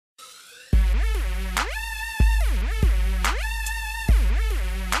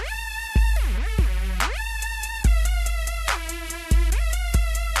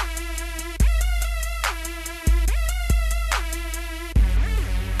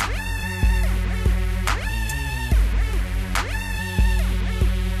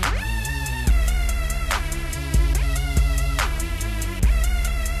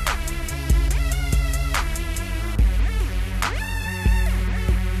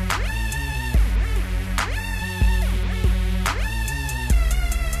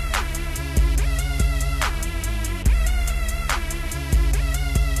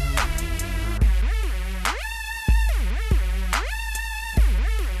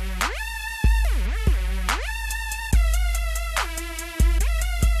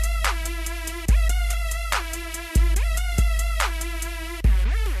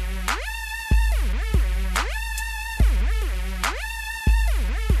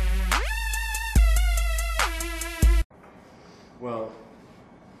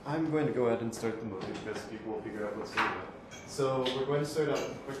I'm going to go ahead and start the movie because people will figure out what's going on. So we're going to start out with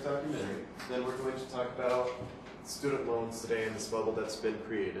a quick documentary. Then we're going to talk about student loans today and this bubble that's been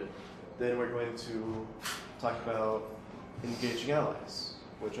created. Then we're going to talk about engaging allies,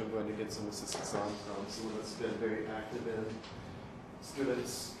 which I'm going to get some assistance on from someone that's been very active in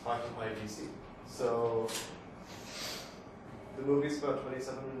Students Occupy DC. So the movie's about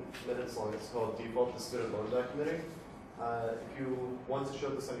 27 minutes long. It's called Default, the Student Loan Documentary. If you want to show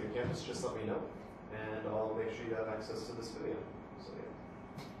this on your campus, just let me know, and I'll make sure you have access to this video. So,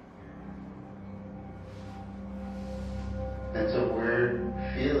 yeah. It's a weird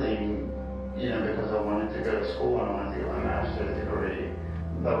feeling, you know, because I wanted to go to school and I wanted to get my master's degree.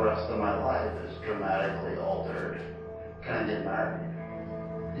 The rest of my life is dramatically altered. Can I get married?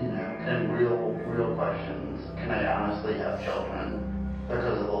 You know, and real questions. Can I honestly have children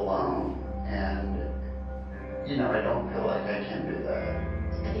because of the loan? And, you know, I don't feel like I can do that.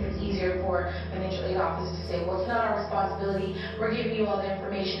 I think it's easier for financial aid officers to say, well, it's not our responsibility. We're giving you all the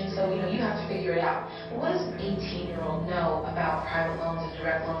information, so, you know, you have to figure it out. But what does an 18-year-old know about private loans and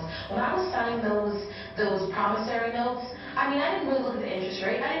direct loans? When I was signing those promissory notes, I mean, I didn't really look at the interest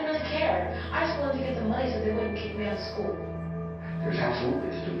rate. I didn't really care. I just wanted to get the money so they wouldn't kick me out of school. There's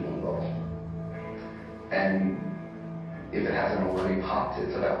absolutely a student loan bubble. And if it hasn't already popped,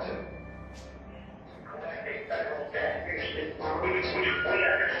 it's about to. We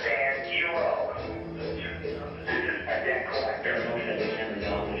understand you owe. A debt collector.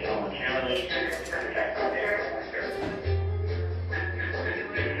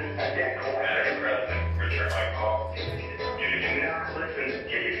 Return my call. You do not listen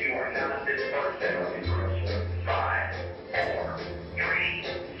if you are not this person. 5, 4, 3,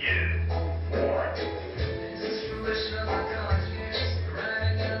 2, 1.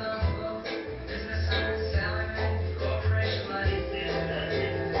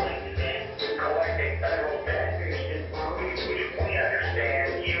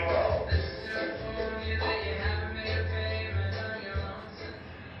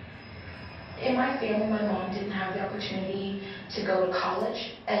 In my family, my mom didn't have the opportunity to go to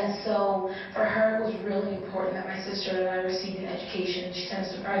college, and so for her it was really important that my sister and I received an education. She sent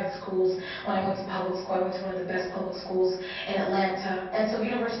us to private schools. When I went to public school, I went to one of the best public schools in Atlanta, and so the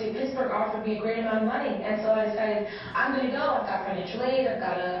University of Pittsburgh offered me a great amount of money, and so I decided, I'm going to go. I've got financial aid, I've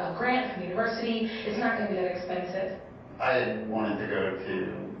got a grant from the university. It's not going to be that expensive. I wanted to go to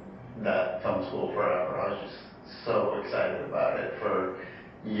that film school forever. I was just so excited about it for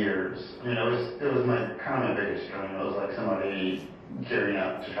years. I mean, it was my kind of my biggest dream. It was like somebody gearing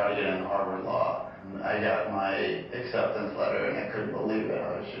up to try to get into Harvard Law. And I got my acceptance letter and I couldn't believe it.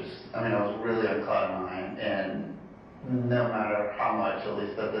 I was really on cloud nine, and no matter how much, at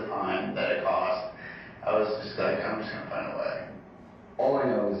least at the time, that it cost, I was just like, I'm just gonna find a way. All I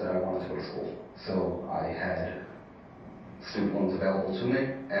know is that I wanted to go to school. So I had student loans available to me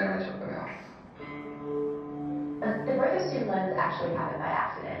and I took them out. The birth of student loans actually happened by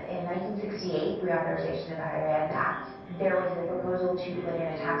accident. In 1968, reauthorization of the YDS Act, there was a proposal to put in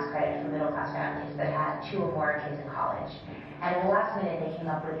a tax credit for middle-class families that had 2 or more kids in college. And at the last minute, they came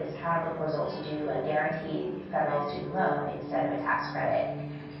up with this counter proposal to do a guaranteed federal student loan instead of a tax credit.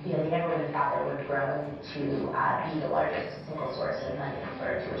 You know, they never would have thought that it would grow to be the largest single source of funding for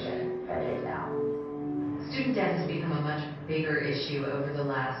tuition that it is now. Student debt has become a much bigger issue over the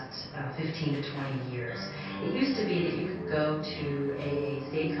last 15 to 20 years. It used to be that you could go to a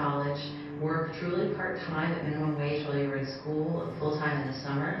state college, work truly part-time at minimum wage while you were in school, full-time in the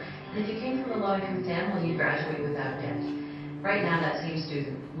summer, and if you came from a low-income family, you'd graduate without debt. Right now, that same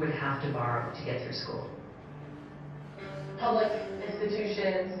student would have to borrow to get through school. Public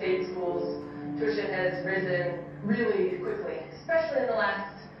institutions, state schools, tuition has risen really quickly, especially in the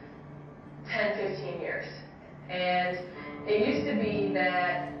last 10, 15 years. And it used to be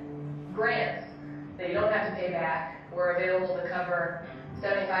that grants that you don't have to pay back were available to cover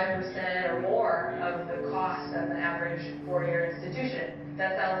 75% or more of the cost of an average 4-year institution.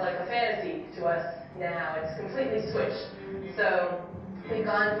 That sounds like a fantasy to us now. It's completely switched. So we've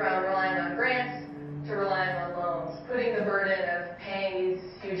gone from relying on grants to relying on loans, putting the burden of paying these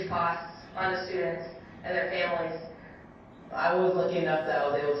huge costs on the students and their families. I was lucky enough that I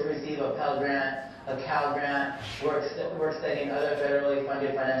was able to receive a Pell Grant, a Cal Grant, work studying other federally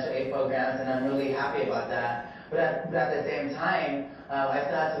funded financial aid programs, and I'm really happy about that. But at the same time, I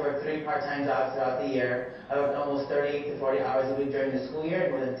still had to work 3 part-time jobs throughout the year. I worked almost 30 to 40 hours a week during the school year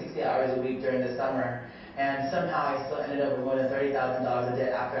and more than 60 hours a week during the summer. and somehow I still ended up with more than $30,000 of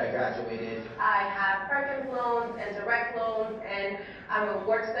debt after I graduated. I have Perkins loans and direct loans, and I'm a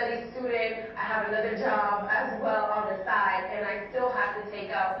work-study student. I have another job as well on the side, and I still have to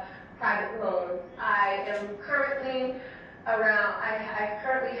take out private loans. I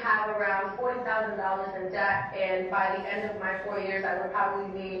currently have around $40,000 in debt, and by the end of my 4 years, I would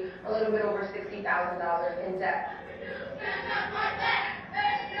probably be a little bit over $60,000 in debt.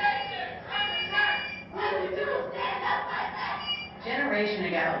 A generation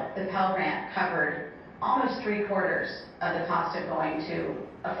ago, the Pell Grant covered almost 3/4 of the cost of going to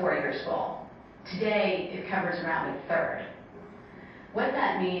a four-year school. Today, it covers around a third. What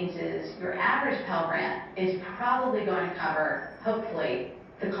that means is your average Pell Grant is probably going to cover, hopefully,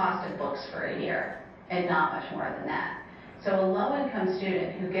 the cost of books for a year, and not much more than that. So a low-income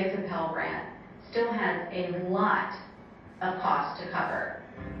student who gets a Pell Grant still has a lot of costs to cover,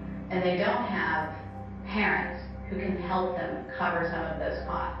 and they don't have parents who can help them cover some of those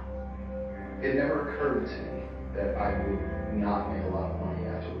costs. It never occurred to me that I would not make a lot of money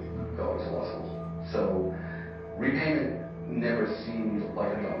after going to law school. So repayment never seemed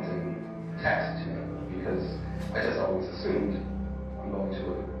like a daunting task to me, because I just always assumed I'm going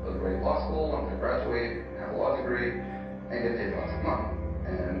to a great law school, I'm going to graduate, have a law degree, and get paid lots of money.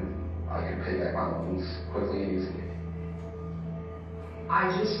 And I could pay back my loans quickly and easily. I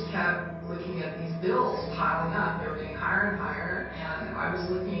just kept looking at these bills piling up. They were getting higher and higher, and I was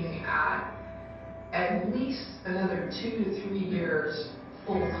looking at least another 2 to 3 years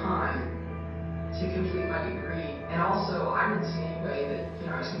full-time to complete my degree. And also, I didn't see any way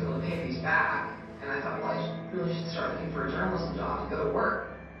that I was going to be able to pay these back. And I thought, well, I really should start looking for a journalism job and go to work.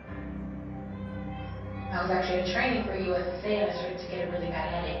 I was actually in training for USSA, and I started to get a really bad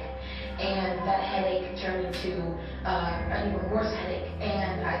headache. And that headache turned into an even worse headache,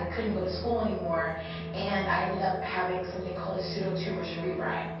 and I couldn't go to school anymore, and I ended up having something called a pseudotumor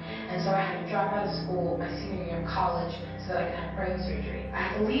cerebri. And so I had to drop out of school my senior year of college so that I could have brain surgery. I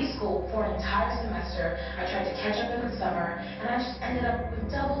had to leave school for an entire semester. I tried to catch up in the summer, and I just ended up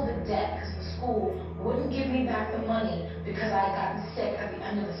with double the debt because the school wouldn't give me back the money because I had gotten sick at the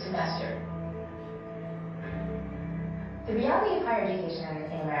end of the semester. The reality of higher education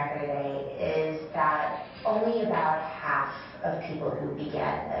in America today is that only about half of people who begin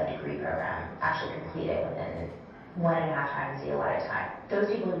a degree program actually complete it within 1.5 times the allotted time.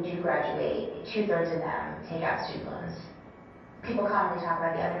 Those people who do graduate, 2/3 of them take out student loans. People commonly talk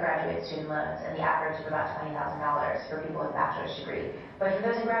about the undergraduate student loans, and the average is about $20,000 for people with a bachelor's degree. But for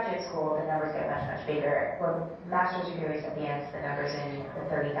those in graduate school, the numbers get much, much bigger. For master's degree recipients, the numbers in the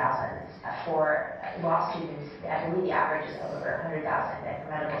 30,000s. For law students, I believe the average is over 100,000, and for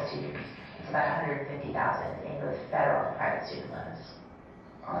medical students, it's about 150,000 in both federal and private student loans.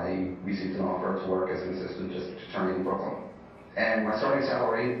 I received an offer to work as an assistant district attorney in Brooklyn. And my starting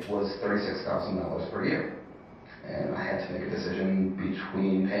salary was $36,000 per year. And I had to make a decision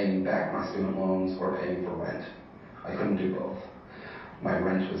between paying back my student loans or paying for rent. I couldn't do both. My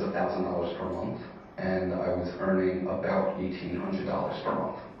rent was $1,000 per month, and I was earning about $1,800 per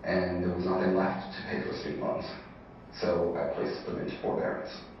month. And there was nothing left to pay for student loans. So I placed them into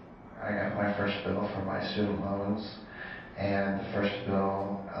forbearance. I got my first bill for my student loans, and the first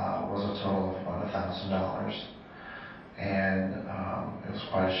bill was a total of about $1,000. And it was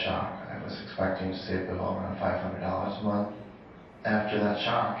quite a shock. I was expecting to see a bill around $500 a month. After that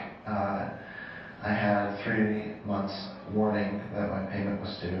shock, I had 3 months warning that my payment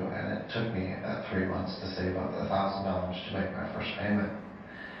was due, and it took me 3 months to save up $1,000 to make my first payment.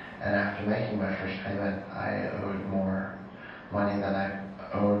 And after making my first payment, I owed more money than I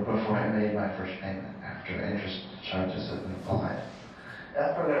owed before I made my first payment, after interest charges had been applied.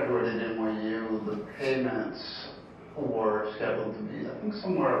 After I graduated in NYU, the payments were scheduled to be, I think,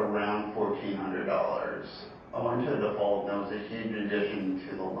 somewhere around $1,400. I went into default, and that was a huge addition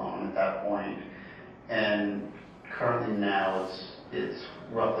to the loan at that point. And currently now it's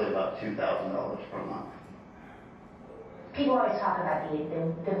roughly about $2,000 per month. People always talk about the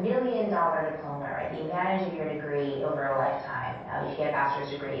 $1 million diploma, right? The advantage of your degree over a lifetime, if you get a bachelor's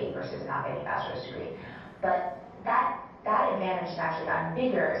degree versus not getting a bachelor's degree. But that advantage has actually gotten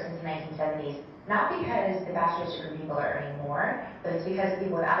bigger since the 1970s. Not because the bachelor's degree people are earning more, but it's because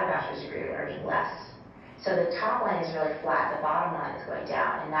people without a bachelor's degree are earning less. So the top line is really flat, the bottom line is going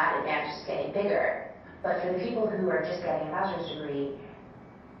down, and that advantage is getting bigger. But for the people who are just getting a bachelor's degree,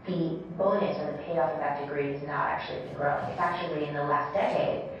 the bonus or the payoff of that degree has not actually been growing. It's actually, in the last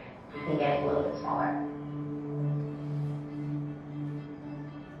decade, been getting a little bit smaller.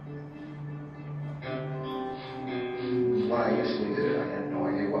 When I initially did it, I had no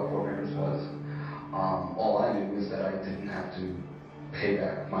idea what forbearance was. all I knew was that I didn't have to pay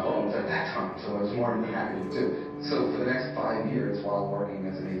back my loans at that time, so I was more than happy to do. So for the next 5 years while working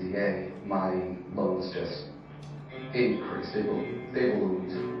as an ADA, my loans just increased. They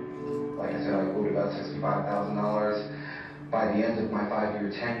ballooned. Like I said, I owed about $65,000. By the end of my 5-year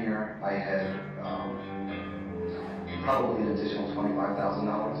tenure, I had probably an additional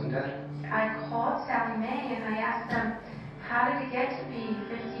 $25,000 in debt. I called Sally Mae and I asked them, how did it get to be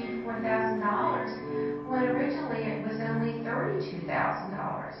 $54,000 when originally it was only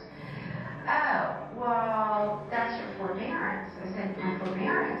 $32,000? Oh, well, that's your forbearance. I said, my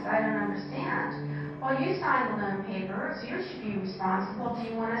forbearance? I don't understand. Well, you signed the loan papers. You should be responsible. Do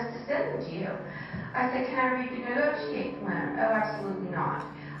you want us to send them to you? I said, can I renegotiate the loan? Oh, absolutely not,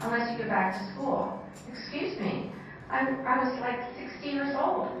 unless you go back to school. Excuse me, I was like 60 years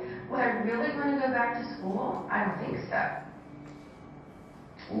old. Would I really want to go back to school? I don't think so.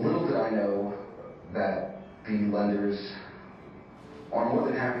 Little did I know that the lenders are more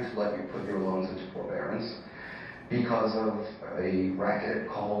than happy to let you put your loans into forbearance because of a racket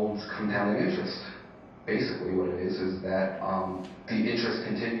called compounding interest. Basically what it is that the interest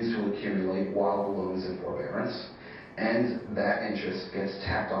continues to accumulate while the loan is in forbearance, and that interest gets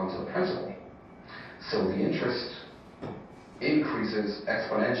tacked onto the principal. So the interest increases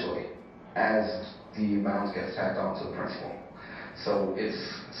exponentially as the amount gets tacked onto the principal. So it's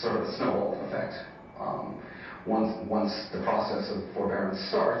sort of a snowball effect. Once the process of forbearance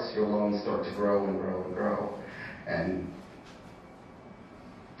starts, your loans start to grow and grow and grow. And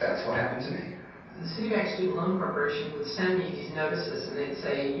that's what happened to me. The Citibank Student Loan Corporation would send me these notices, and they'd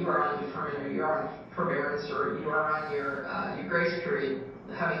say, you are on deferment, or you are on forbearance, or you are on your grace period,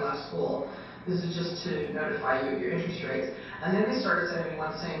 having left school. This is just to notify you of your interest rates. And then they started sending me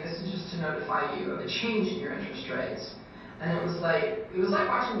one saying, this is just to notify you of a change in your interest rates. And it was like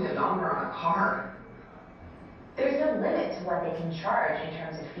watching the odometer on a car. There's no limit to what they can charge in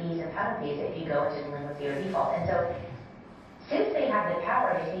terms of fees and penalties if you go into delinquency or default. And so, since they have the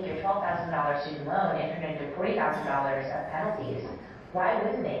power to take your $12,000 student loan and turn it into $40,000 of penalties, why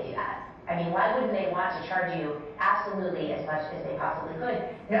wouldn't they do that? I mean, why wouldn't they want to charge you absolutely as much as they possibly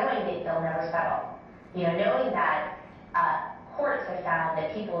could, knowing that they'll never settle? You know, knowing that courts have found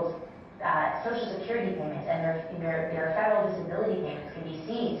that people's Social Security payments and their federal disability payments can be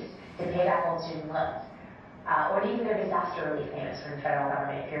seized to pay back old student loans, or even their disaster relief payments from the federal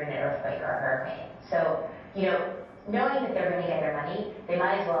government if you're in an earthquake or a hurricane. So, you know, knowing that they're going to get their money, they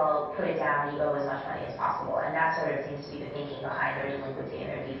might as well put it down, you owe as much money as possible. And that sort of seems to be the thinking behind their delinquency and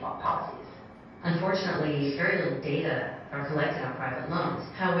their default policies. Unfortunately, very little data are collected on private loans.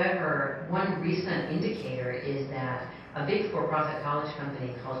 However, one recent indicator is that a big for-profit college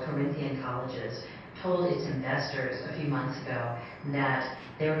company called Corinthian Colleges told its investors a few months ago that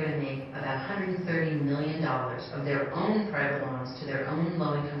they were going to make about $130 million of their own private loans to their own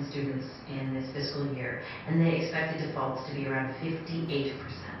low-income students in this fiscal year, and they expected defaults to be around 58%.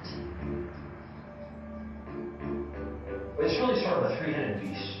 It's really sort of a three-headed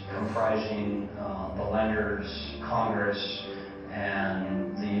beast comprising the lenders, Congress,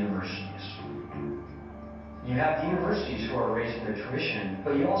 and the universities. You have the universities who are raising their tuition,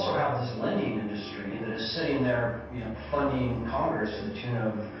 but you also have this lending industry that is sitting there, funding Congress to the tune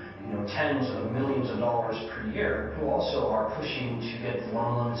of, tens of millions of dollars per year, who also are pushing to get the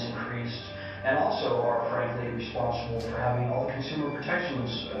loan limits increased, and also are frankly responsible for having all the consumer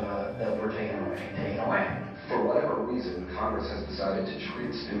protections that were taken away. For whatever reason, Congress has decided to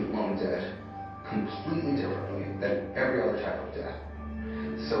treat student loan debt completely differently than every other type of debt.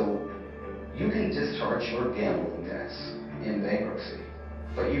 So you can discharge your gambling debts in bankruptcy,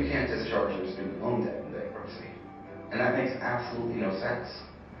 but you can't discharge your student loan debt in bankruptcy. And that makes absolutely no sense.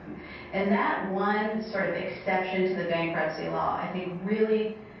 And that one sort of exception to the bankruptcy law, I think,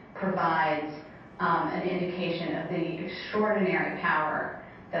 really provides an indication of the extraordinary power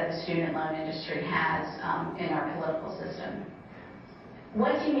that the student loan industry has in our political system.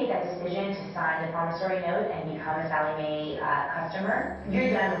 Once you make that decision to sign the promissory note and become a Sally Mae customer,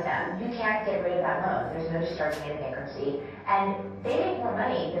 you're done with them. You can't get rid of that loan. There's no discharging it in bankruptcy. And they make more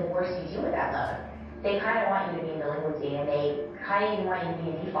money the worse you do with that loan. They kind of want you to be in delinquency, and they kind of even want you to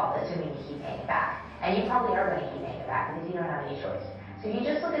be in default, assuming you keep paying it back. And you probably are going to keep paying it back because you don't have any choice. So if you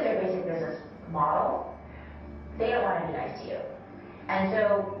just look at their basic business model, they don't want to be nice to you. And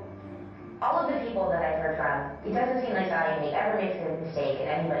so all of the people that I've heard from, it doesn't seem like Sally Mae ever makes a mistake in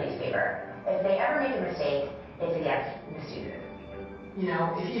anybody's favor. If they ever make a mistake, it's against the student.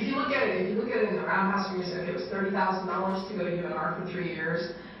 If you look at it in the roundhouse figures, if it was $30,000 to go to UNR for 3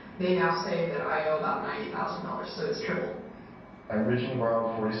 years, they now say that I owe about $90,000, so it's tripled. I originally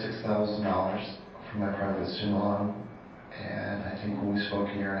borrowed $46,000 for my private student loan, and I think when we spoke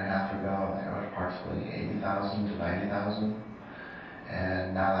a year and a half ago, I owed approximately $80,000 to $90,000,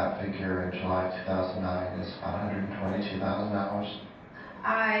 and now that figure in July 2009 is about $122,000.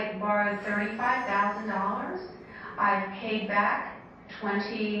 I borrowed $35,000. I've paid back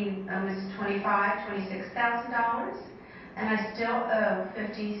 $26,000, and I still owe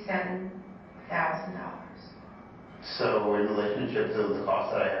 $57,000. So in relationship to the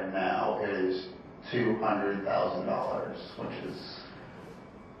cost that I have now, it is $200,000, which is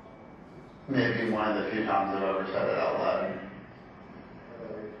maybe one of the few times I've ever said it out loud.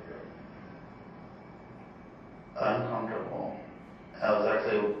 Uncomfortable. I was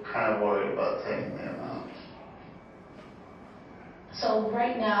actually kind of worried about saying the amount. So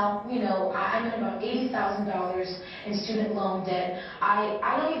right now, you know, I'm in about $80,000 in student loan debt.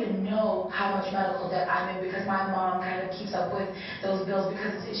 I don't even know how much medical debt I'm in because my mom kind of keeps up with those bills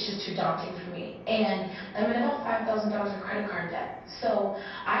because it's just too daunting for me. And I'm in about $5,000 in credit card debt. So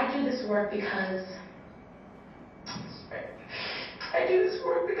I do this work because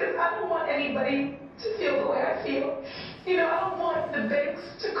I don't want anybody to feel the way I feel. You know, I don't want the banks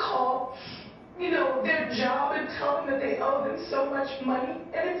to call, you know, their job and tell them that they owe them so much money.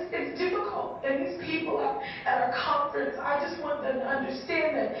 And it's difficult. And these people at our conference, I just want them to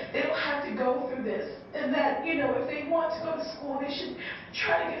understand that they don't have to go through this. And that, you know, if they want to go to school, they should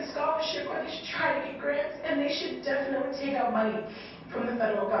try to get a scholarship or they should try to get grants. And they should definitely take out money from the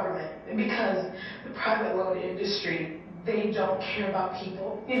federal government because the private loan industry, they don't care about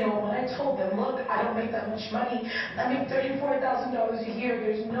people. You know, when I told them, look, I don't make that much money. I make $34,000 a year.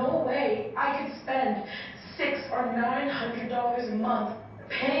 There's no way I could spend $600 or $900 a month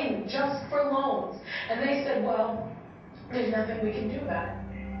paying just for loans. And they said, well, there's nothing we can do about it.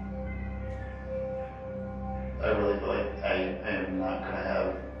 I really feel like I am not going to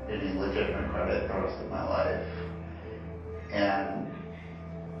have any legitimate credit the rest of my life. And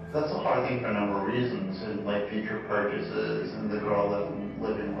that's a hard thing for a number of reasons, and like future purchases, and the girl that I'm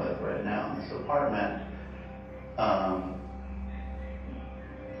living with right now in this apartment.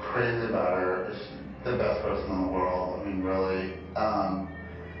 Crazy about her. She's the best person in the world. I mean, really.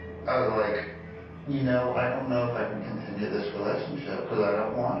 I was like, you know, I don't know if I can continue this relationship because I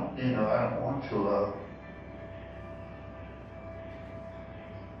don't want, you know, I don't want to.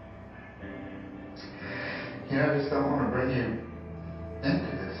 I just don't want to bring you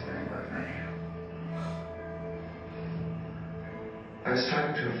into this thing with me. I was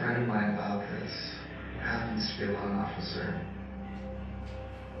talking to a friend of mine about this, who happens to be a loan officer,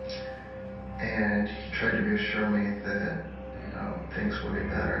 and he tried to reassure me that, you know, things will get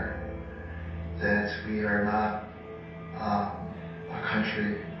better, that we are not a country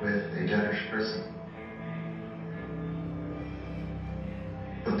with a debtor's prison.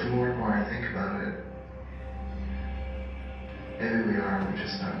 But the more and more I think about it, maybe we are, we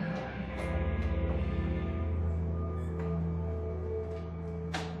just don't know it.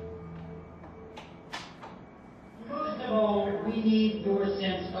 First of all, we need your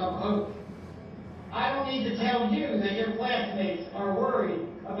sense of hope. I don't need to tell you that your classmates are worried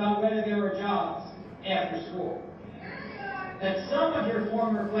about whether there are jobs after school. That some of your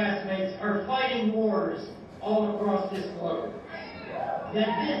former classmates are fighting wars all across this globe.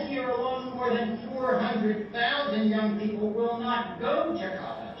 That this year alone, more than 400,000 young people will not go to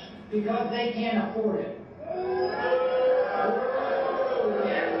college because they can't afford it.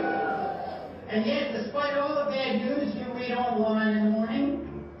 And yet, despite all the bad news you read online in the morning,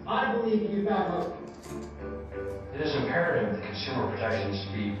 I believe you've got hope. It is imperative that consumer protections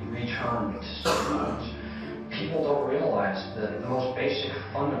be returned to student loans. People don't realize that the most basic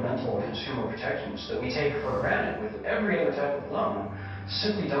fundamental consumer protections that we take for granted with every other type of loan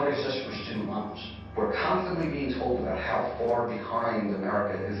simply don't exist for student loans. We're constantly being told about how far behind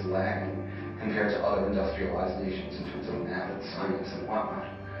America is lagging compared to other industrialized nations in terms of math and science and whatnot.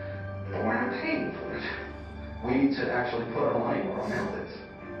 But we're not paying for it. We need to actually put our money where our mouth is.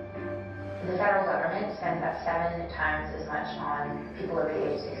 The federal government spends about 7 times as much on people over the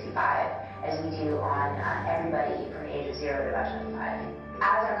age of 65 as we do on everybody from the age of 0 to about 25.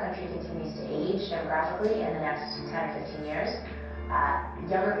 As our country continues to age demographically in the next 10 or 15 years,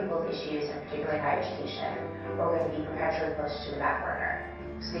 younger people's issues, and particularly higher education, are going to be perpetually pushed to the back burner.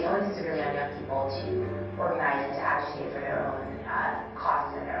 So the onus is really on young people to organize and to agitate for their own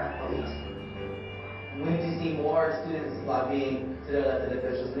causes and their own beliefs. We need to see more students lobbying to their elected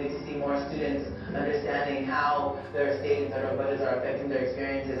officials. We need to see more students understanding how their state and federal budgets are affecting their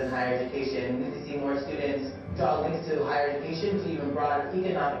experiences in higher education. We need to see more students draw links to higher education to even broader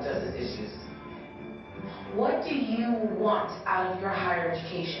economic justice issues. What do you want out of your higher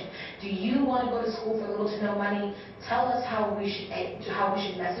education? Do you want to go to school for little to no money? Tell us how we should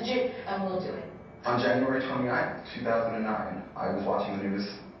message it, and we'll do it. On January 29th, 2009, I was watching the news,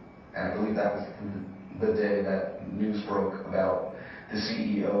 and I believe that was the day that news broke about the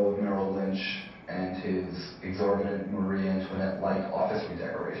CEO of Merrill Lynch and his exorbitant Marie Antoinette-like office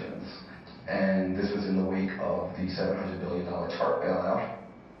redecorations. And this was in the wake of the $700 billion TARP bailout.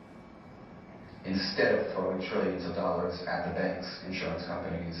 Instead of throwing trillions of dollars at the banks, insurance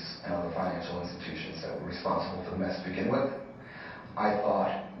companies, and other financial institutions that were responsible for the mess to begin with, I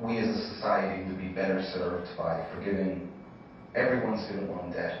thought we as a society would be better served by forgiving everyone's student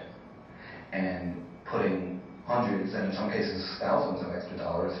loan debt and putting hundreds, and in some cases thousands of extra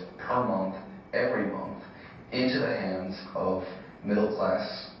dollars per month, every month, into the hands of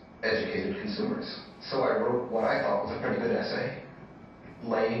middle-class, educated consumers. So I wrote what I thought was a pretty good essay,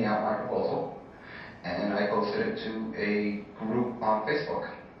 laying out my proposal, and I posted it to a group on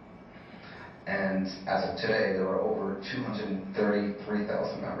Facebook. And as of today, there are over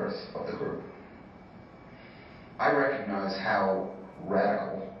 233,000 members of the group. I recognize how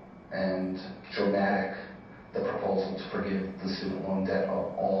radical and dramatic the proposal to forgive the student loan debt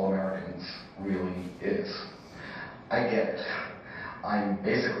of all Americans really is. I get it. I'm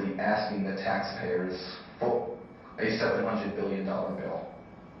basically asking the taxpayers for a $700 billion bill.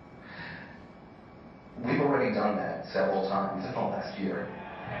 We've already done that several times in the last year.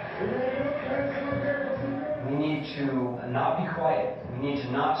 We need to not be quiet. We need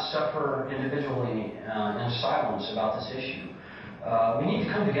to not suffer individually in silence about this issue. We need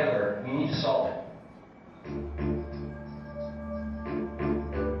to come together. We need to solve it.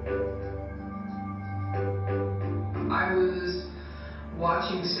 I was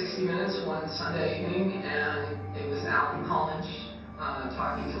watching 60 Minutes one Sunday evening, and it was Allen College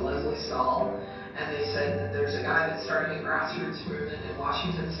talking to Leslie Stahl, and they said that there's a guy that's starting a grassroots movement in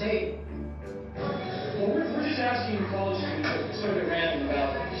Washington State. Well, we're just asking college students, sort of random,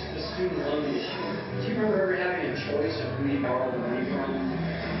 about the student loan issue. Do you remember ever having a choice of who you borrow the money from?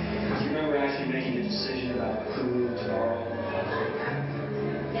 Do you remember actually making a decision about who to borrow?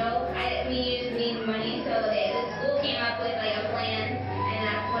 No, we used to need money, so the school came up with like a plan, and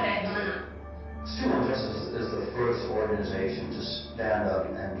that's what I've done. Student Loan Justice is the first organization to stand up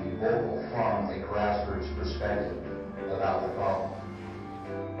and be vocal from a grassroots perspective about the problem.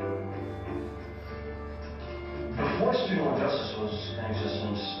 Before Student Loan Justice was in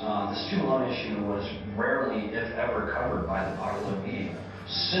existence, the student loan issue was rarely, if ever, covered by the popular media.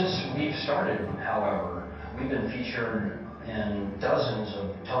 Since we've started, however, we've been featured in dozens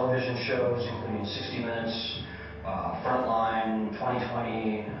of television shows, including 60 Minutes, Frontline,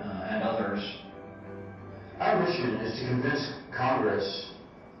 2020, and others. Our mission is to convince Congress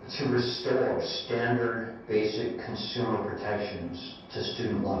to restore standard, basic consumer protections to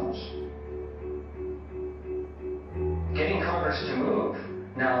student loans. Getting Congress to move,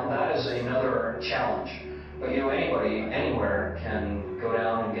 now that is another challenge. But anybody, anywhere, can go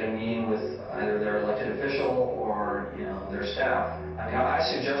down and get a meeting with either their elected official or their staff. I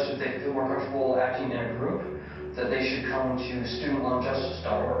suggest if they feel more comfortable acting in a group, that they should come to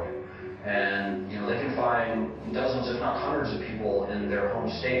studentloanjustice.org. And they can find dozens, if not hundreds, of people in their home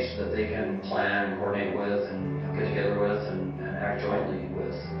states that they can plan and coordinate with and get together with and act jointly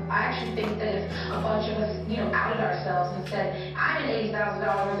with. I actually think that if a bunch of us, outed ourselves and said, I'm in $80,000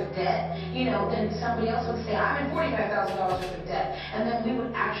 worth of debt, then somebody else would say, I'm in $45,000 worth of debt. And then we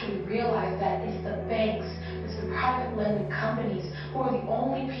would actually realize that it's the banks, it's the private lending companies who are the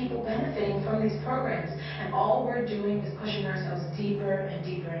only people benefiting from these programs. And all we're doing is pushing ourselves deeper and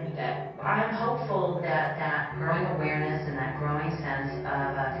deeper into debt. I'm hopeful that that growing awareness and that growing sense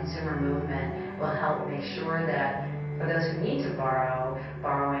of a consumer movement will help make sure that for those who need to borrow,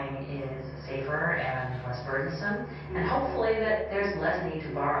 borrowing is safer and less burdensome, and hopefully that there's less need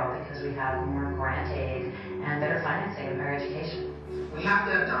to borrow because we have more grant aid and better financing of higher education. We have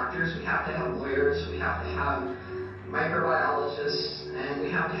to have doctors, we have to have lawyers, we have to have microbiologists, and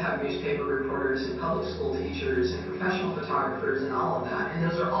we have to have newspaper reporters and public school teachers and professional photographers and all of that. And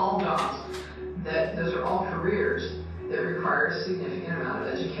those are all jobs, those are all careers that require a significant amount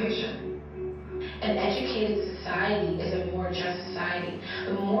of education. An educated society is a more just society.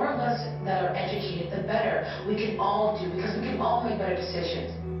 The more of us that are educated, the better we can all do, because we can all make better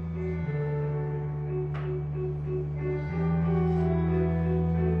decisions.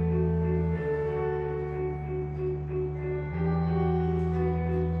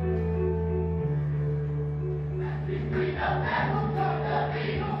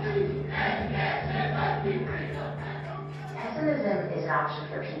 Pessimism is an option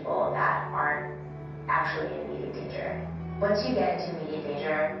for people that aren't actually in immediate danger. Once you get into immediate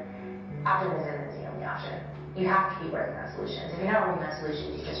danger, optimism is the only option. You have to keep working on solutions. If you're not working on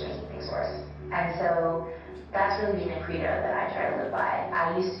solutions, you're just making things worse. And so that's really been a credo that I try to live by.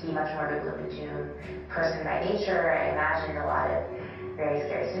 I used to be much more of a gloom and doom person by nature. I imagined a lot of very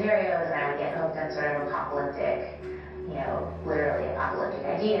scary scenarios, and I would get hooked on sort of apocalyptic, literally apocalyptic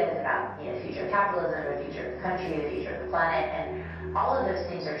ideas about, the future of capitalism, the future of the country, the future of the planet, and all of those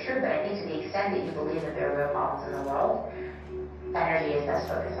things are true, but I think to the extent that you believe that there are real problems in the world, energy is best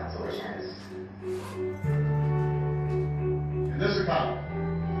focused on solutions. In this economy,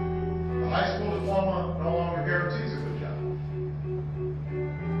 the high school diploma no longer guarantees a good job.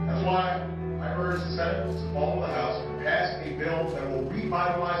 That's why I urge the Senate to follow the House and pass a bill that will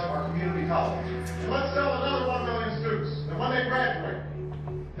revitalize our community colleges. And let's tell another 1 million students that when they graduate,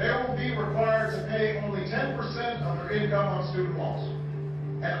 they will be required to pay only 10% of their income on student loans.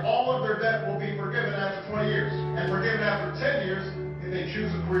 And all of their debt will be forgiven after 20 years, and forgiven after 10 years if they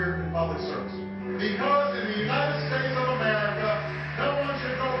choose a career in public service. Because in the United States of America, no one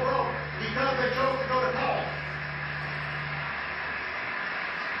should go broke because they chose to go to college.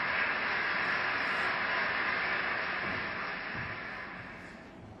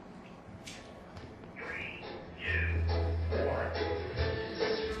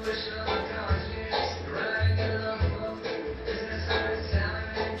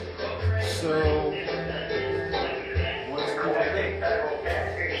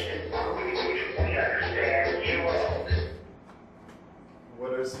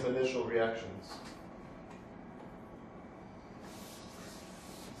 What are some initial reactions?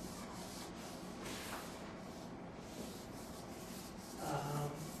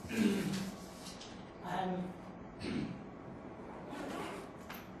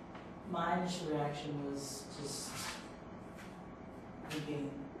 My initial reaction was just thinking,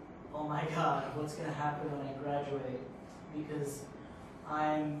 oh my God, what's going to happen when I graduate? Because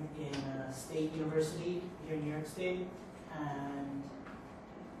I'm in a state university here in New York State, and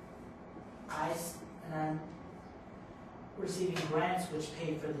I'm receiving grants which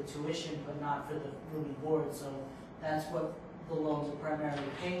pay for the tuition but not for the room and board, so that's what the loans are primarily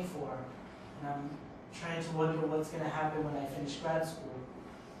paying for. And I'm trying to wonder what's going to happen when I finish grad school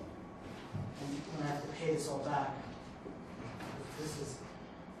and when I have to pay this all back. This is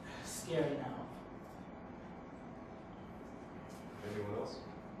scary now. Anyone else?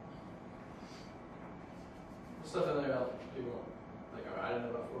 There's stuff in there about people, like, I don't know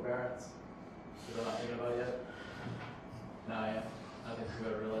about forbearance. People not thinking about it yet. No, I am. I think we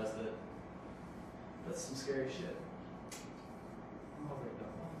gotta realize that that's some scary shit. I'm over it though.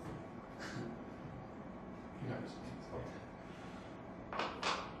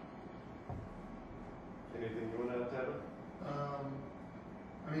 Anything you want to add, Tyler?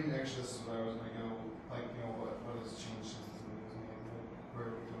 I mean, actually, this is where I was going to go. Like, what has changed since the movie was made? Where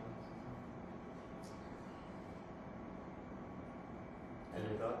are we going?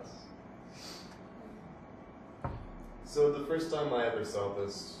 Any thoughts? So the first time I ever saw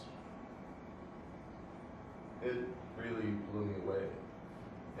this, it really blew me away.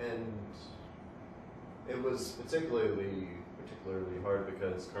 And it was particularly hard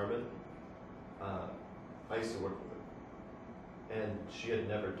because Carmen, I used to work with her, and she had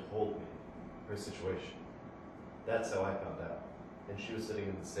never told me her situation. That's how I found out. And she was sitting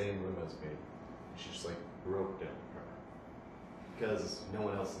in the same room as me. She just broke down crying because no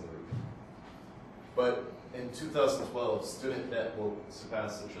one else in the room. But in 2012, student debt will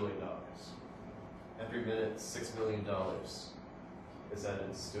surpass $1 trillion. Every minute, $6 million is added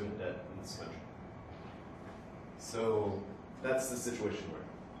to student debt in this country. So that's the situation we're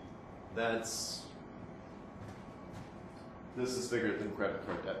in. This is bigger than credit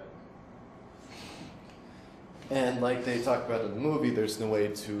card debt. And like they talk about in the movie, there's no way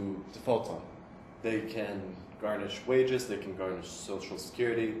to default on. They can garnish wages, they can garnish Social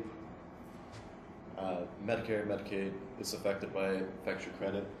Security. Medicare, Medicaid is affected by your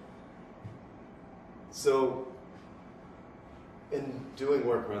credit. So in doing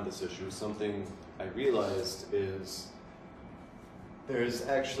work around this issue, something I realized is there's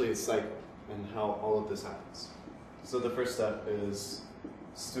actually a cycle in how all of this happens. So the first step is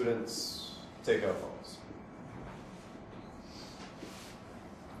students take out loans.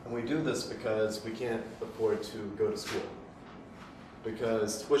 And we do this because we can't afford to go to school.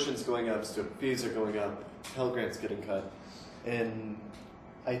 Because tuition's going up, student fees are going up, Pell Grant's getting cut. And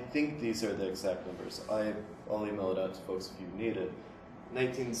I think these are the exact numbers. I'll email it out to folks if you need it.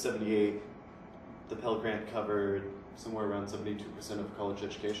 1978, the Pell Grant covered somewhere around 72% of college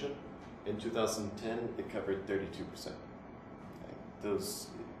education. In 2010, it covered 32%. If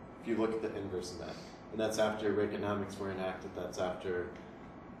you look at the inverse of that, And that's after Reaganomics were enacted, that's after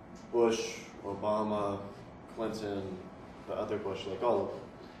Bush, Obama, Clinton, the other Bush, like all of them.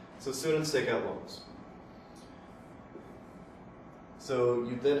 So students take out loans. So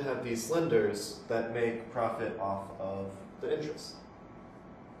you then have these lenders that make profit off of the interest.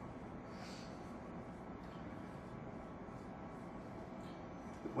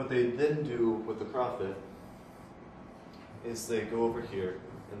 What they then do with the profit is they go over here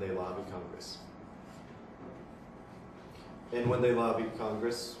and they lobby Congress. And when they lobby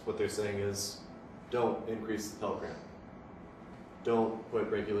Congress, what they're saying is, don't increase the Pell Grant. Don't put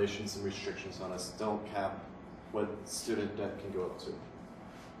regulations and restrictions on us. Don't cap what student debt can go up to.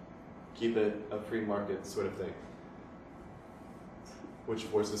 Keep it a free market sort of thing, which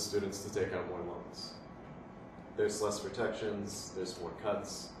forces students to take out more loans. There's less protections, there's more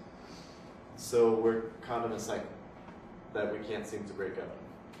cuts. So we're caught in a cycle that we can't seem to break out.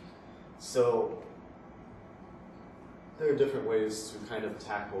 So there are different ways to kind of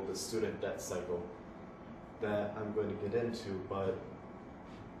tackle the student debt cycle that I'm going to get into, but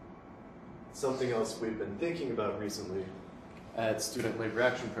something else we've been thinking about recently at Student Labor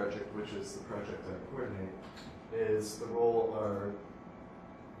Action Project, which is the project I coordinate, is the role our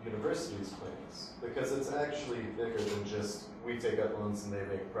universities plays, because it's actually bigger than just we take out loans and they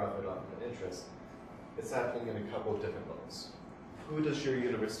make profit off the interest. It's happening in a couple of different levels. Who does your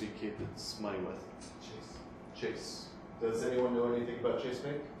university keep its money with? Chase. Does anyone know anything about Chase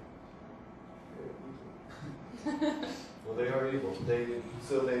Bank? Well, they are evil.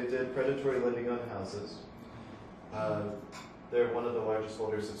 So they did predatory lending on houses. They're one of the largest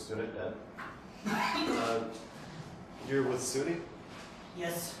holders of student debt. You're with SUNY?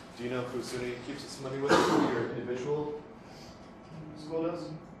 Yes. Do you know who SUNY keeps its money with? Your individual school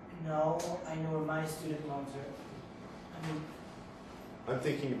does? No, I know where my student loans are. I mean, I'm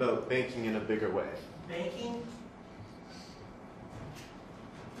thinking about banking in a bigger way. banking?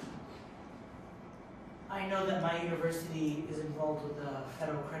 I know that my university is involved with the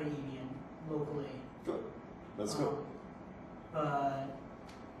Federal Credit Union locally. Good. That's good. And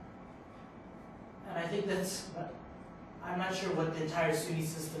I think that's, I'm not sure what the entire SUNY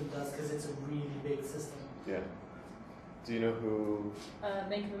system does because it's a really big system. Yeah. Do you know who?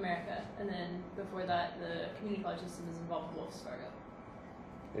 Bank of America, and then before that, the community college system is involved with Wells Fargo.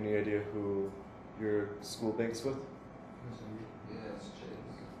 Any idea who your school banks with? Yeah, it's Chase.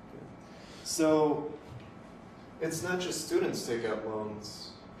 So, it's not just students take out loans.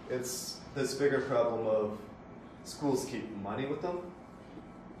 It's this bigger problem of schools keep money with them.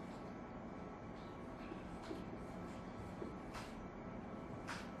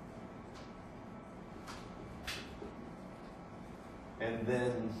 And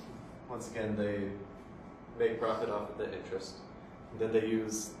then, once again, they make profit off of the interest. And then they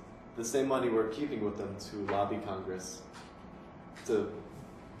use the same money we're keeping with them to lobby Congress to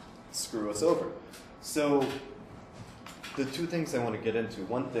screw us over. So, the two things I want to get into.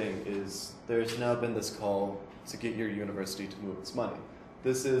 One thing is there's now been this call to get your university to move its money.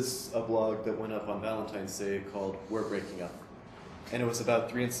 This is a blog that went up on Valentine's Day called We're Breaking Up. And it was about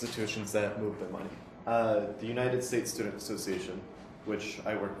 3 institutions that moved their money. The United States Student Association, which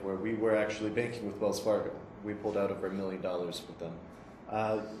I work for, we were actually banking with Wells Fargo. We pulled out over $1 million with them.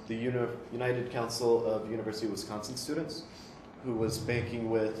 The United Council of University of Wisconsin Students, who was banking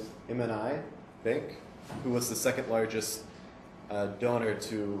with MKII Bank, who was the second largest donor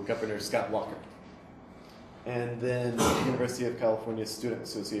to Governor Scott Walker. And then the University of California Student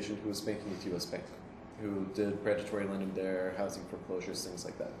Association, who was banking with US Bank, who did predatory lending there, housing foreclosures, things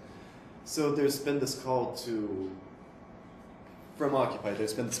like that. So there's been this call from Occupy,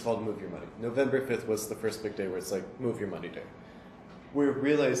 there's been this call to move your money. November 5th was the first big day where it's like, move your money day. We're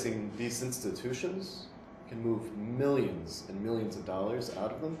realizing these institutions can move millions and millions of dollars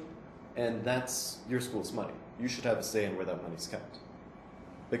out of them, and that's your school's money. You should have a say in where that money's kept.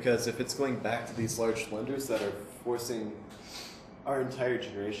 Because if it's going back to these large lenders that are forcing our entire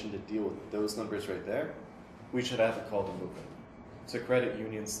generation to deal with those numbers right there, we should have a call to move it. To credit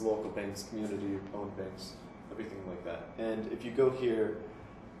unions, local banks, community-owned banks, everything like that. And if you go here,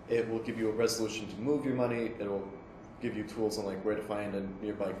 it will give you a resolution to move your money. It'll give you tools on like where to find a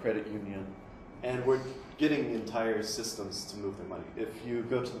nearby credit union. And we're getting entire systems to move their money. If you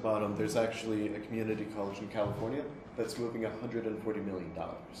go to the bottom, there's actually a community college in California that's moving $140 million.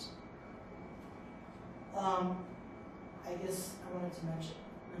 I guess I wanted to mention,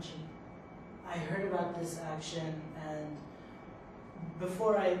 I heard about this action, and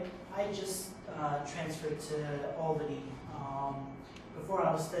before I just transferred to Albany. Before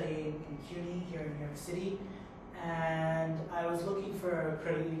I was studying in CUNY here in New York City, and I was looking for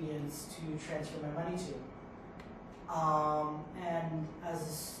credit unions to transfer my money to. And as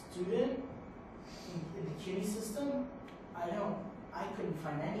a student in the CUNY system, I couldn't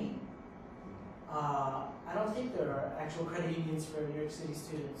find any. I don't think there are actual credit unions for New York City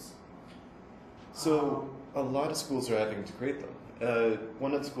students. So a lot of schools are having to create them.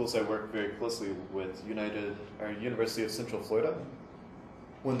 One of the schools I work very closely with, University of Central Florida,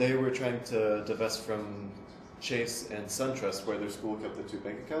 when they were trying to divest from Chase and SunTrust, where their school kept the 2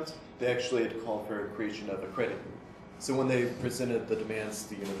 bank accounts, they actually had called for creation of a credit union. So when they presented the demands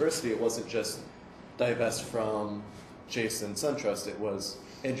to the university, it wasn't just divest from Chase and SunTrust, it was,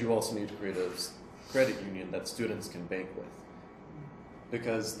 and you also need to create a credit union that students can bank with,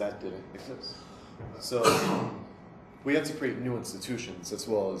 because that didn't exist. So we have to create new institutions as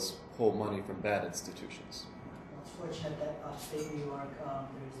well as pull money from bad institutions. It's fortunate that upstate New York,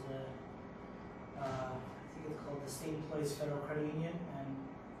 there's the, I think it's called the State Employees Federal Credit Union, and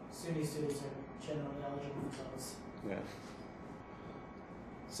SUNY students are generally eligible for those. Yeah.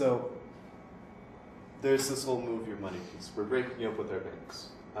 So there's this whole move your money piece. We're breaking up with our banks.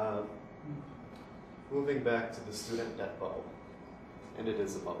 Moving back to the student debt bubble, and it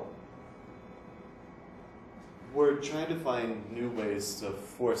is a bubble. We're trying to find new ways to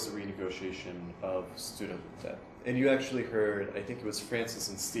force a renegotiation of student debt. And you actually heard, I think it was Francis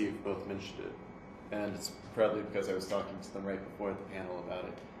and Steve both mentioned it, and it's probably because I was talking to them right before the panel about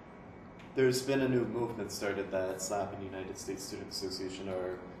it. There's been a new movement started that SLAP and United States Student Association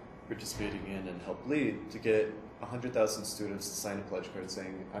are participating in and help lead to get 100,000 students to sign a pledge card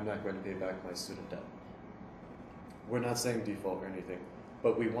saying, I'm not going to pay back my student debt. We're not saying default or anything,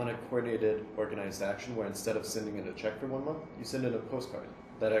 but we want a coordinated, organized action where instead of sending in a check for 1 month, you send in a postcard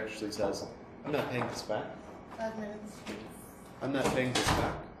that actually says, I'm not paying this back. 5 minutes. I'm not paying this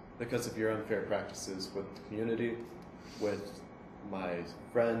back because of your unfair practices with the community, with my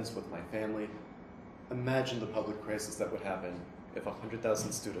friends, with my family. Imagine the public crisis that would happen if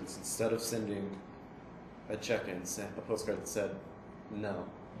 100,000 students, instead of sending a check-in, sent a postcard that said, no,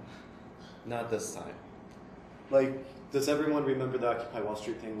 not this time. Like, does everyone remember the Occupy Wall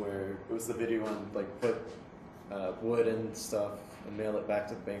Street thing where it was the video on, like, put wood and stuff and mail it back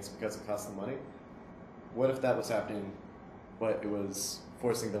to the banks because it cost them money? What if that was happening, but it was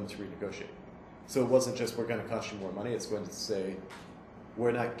forcing them to renegotiate? So it wasn't just, we're going to cost you more money, it's going to say,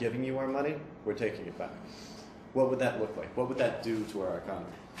 we're not giving you our money, we're taking it back. What would that look like? What would that do to our economy?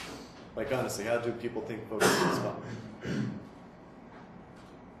 Like, honestly, how do people think voters respond?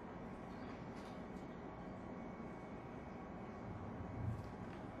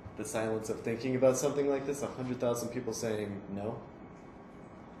 The silence of thinking about something like this, 100,000 people saying no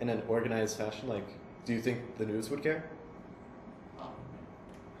in an organized fashion, like, do you think the news would care?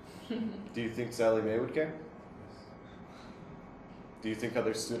 Do you think Sally Mae would care? Do you think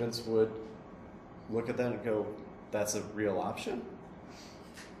other students would look at that and go, that's a real option?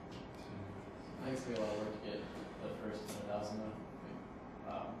 I think it's going to be a lot of work to get the first 1,000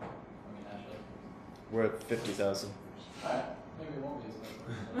 though. Actually. We're at 50,000. Alright, maybe it won't be as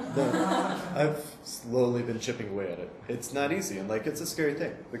much. I've slowly been chipping away at it. It's not easy, and like, it's a scary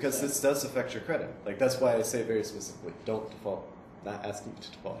thing, because this does affect your credit. Like, that's why I say very specifically, don't default. Not asking you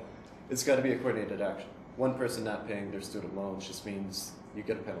to default. It's got to be a coordinated action. One person not paying their student loans just means you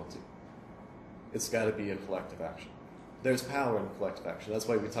get a penalty. It's got to be a collective action. There's power in collective action. That's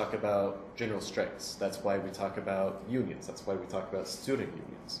why we talk about general strikes. That's why we talk about unions. That's why we talk about student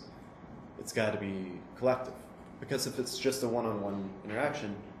unions. It's got to be collective. Because if it's just a one-on-one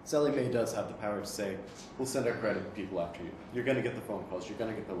interaction, Sally Mae does have the power to say, we'll send our credit people after you. You're going to get the phone calls. You're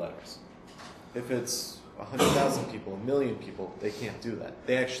going to get the letters. If it's 100,000 people, 1 million people, they can't do that.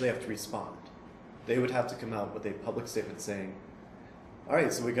 They actually have to respond. They would have to come out with a public statement saying, all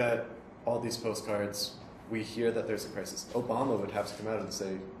right, so we got all these postcards. We hear that there's a crisis. Obama would have to come out and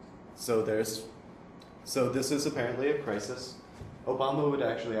say, so this is apparently a crisis. Obama would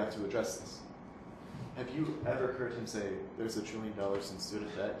actually have to address this. Have you ever heard him say, there's $1 trillion in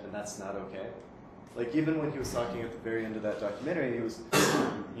student debt, and that's not okay? Like, even when he was talking at the very end of that documentary, he was,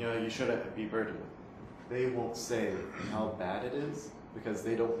 you shouldn't be burdened. They won't say how bad it is, because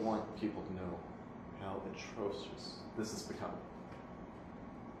they don't want people to know how atrocious this has become.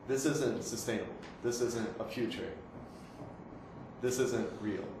 This isn't sustainable. This isn't a future. This isn't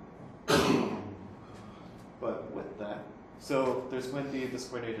real. But with that, so there's going to be this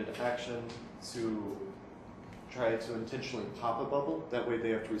coordinated action to try to intentionally pop a bubble. That way they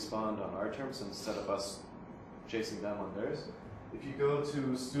have to respond on our terms instead of us chasing them on theirs. If you go to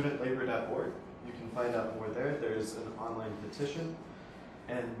studentlabor.org, you can find out more there. There's an online petition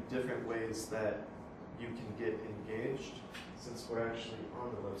and different ways that you can get engaged. Since we're actually on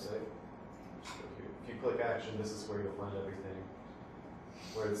the website, if you click action, this is where you'll find everything.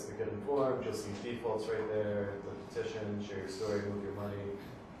 Where it's to get informed, you'll see defaults right there, the petition, share your story, move your money,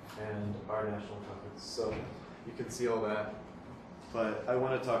 and our national conference. So you can see all that. But I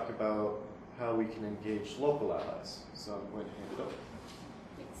want to talk about how we can engage local allies. So I'm going to hand it over.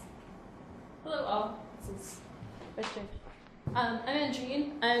 Thanks. Hello all, this is Richard. I'm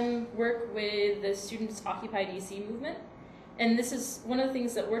Andreen. I work with the Students Occupy DC movement. And this is one of the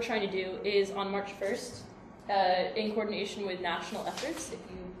things that we're trying to do is on March 1st, in coordination with national efforts. If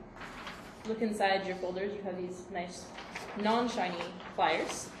you look inside your folders, you have these nice non-shiny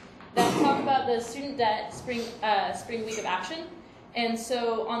flyers that talk about the Student Debt Spring Week of Action. And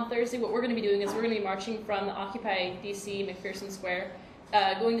so on Thursday, what we're going to be doing is we're going to be marching from the Occupy DC McPherson Square,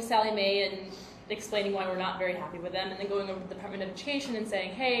 going to Sallie Mae and explaining why we're not very happy with them, and then going over to the Department of Education and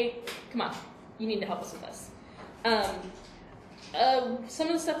saying, hey, come on, you need to help us with this. Some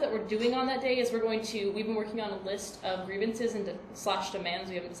of the stuff that we're doing on that day is we've been working on a list of grievances and slash demands,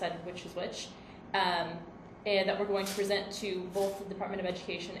 we haven't decided which is which, and that we're going to present to both the Department of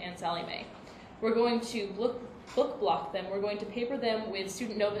Education and Sallie Mae. We're going to book block them, we're going to paper them with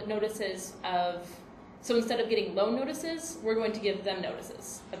student notices so instead of getting loan notices, we're going to give them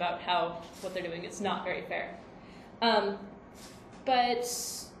notices about what they're doing. It's not very fair. But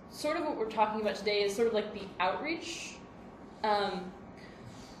sort of what we're talking about today is sort of like the outreach.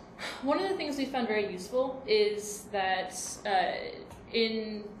 One of the things we found very useful is that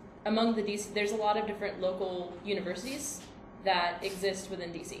among the DC, there's a lot of different local universities that exist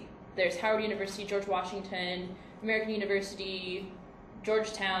within DC. There's Howard University, George Washington, American University,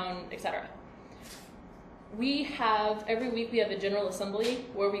 Georgetown, etc. Every week we have a general assembly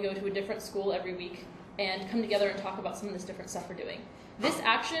where we go to a different school every week and come together and talk about some of this different stuff we're doing. This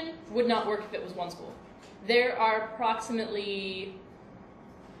action would not work if it was one school. There are approximately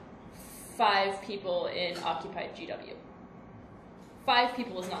 5 people in occupied GW. 5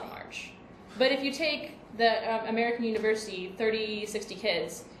 people is not a march. But if you take the American University, 30, 60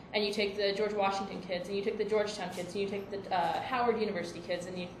 kids, and you take the George Washington kids, and you take the Georgetown kids, and you take the Howard University kids,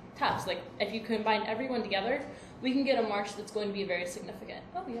 and Tufts, like if you combine everyone together, we can get a march that's going to be very significant.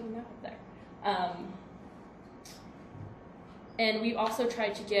 Oh, we have a map up there. And we also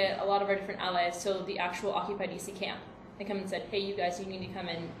tried to get a lot of our different allies, so the actual Occupy DC camp, they come and said, hey, you guys, you need to come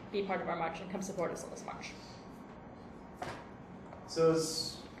and be part of our march and come support us on this march. So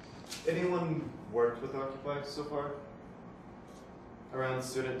has anyone worked with Occupy so far? Around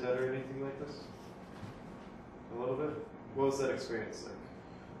student debt or anything like this? A little bit? What was that experience like?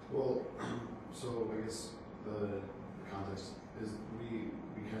 Well, so I guess the context is we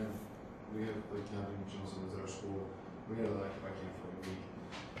have like having general assemblies at our school. We had an Occupy camp for a week.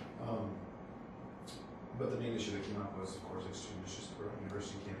 But the main issue that came up was, of course, like student issues for our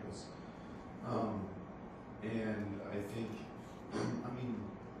university campus. And I think,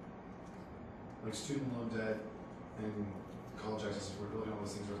 like student loan debt and college access, affordability, all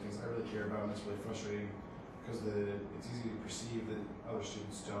those things are things I really care about, and it's really frustrating because it's easy to perceive that other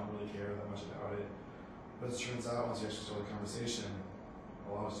students don't really care that much about it. But it turns out once you actually start the conversation,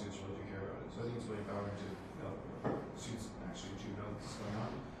 a lot of students really do care about it. So I think it's really empowering to know students actually do know this is going on,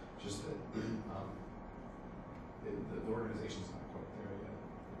 just that the organization's not quite there yet.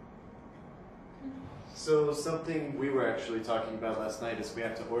 So something we were actually talking about last night is we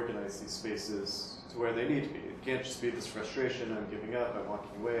have to organize these spaces to where they need to be. It can't just be this frustration, I'm giving up, I'm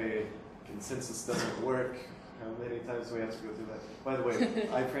walking away, consensus doesn't work. How many times do we have to go through that? By the way,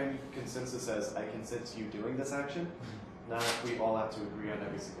 I frame consensus as I consent to you doing this action, not we all have to agree on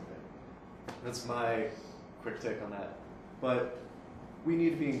every single thing. That's my quick take on that. But we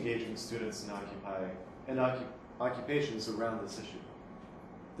need to be engaging students in Occupy and occupations around this issue.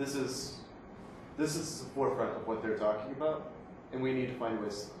 This is the forefront of what they're talking about, and we need to find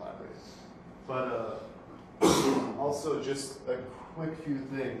ways to collaborate. But also just a quick few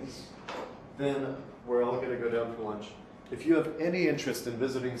things, then we're all going to go down for lunch. If you have any interest in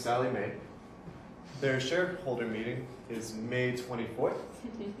visiting Sallie Mae, their shareholder meeting is May 24th.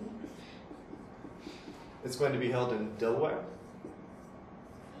 It's going to be held in Delaware,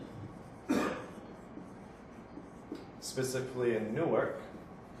 specifically in Newark.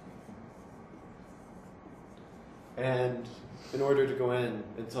 And in order to go in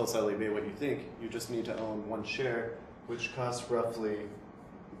and tell Sallie Mae what you think, you just need to own 1 share, which costs roughly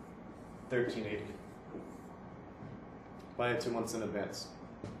 $13.80. Buy it 2 months in advance.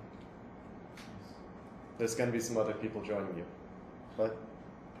 There's going to be some other people joining you. But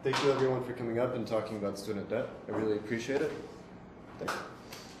thank you everyone for coming up and talking about student debt. I really appreciate it. Thank you.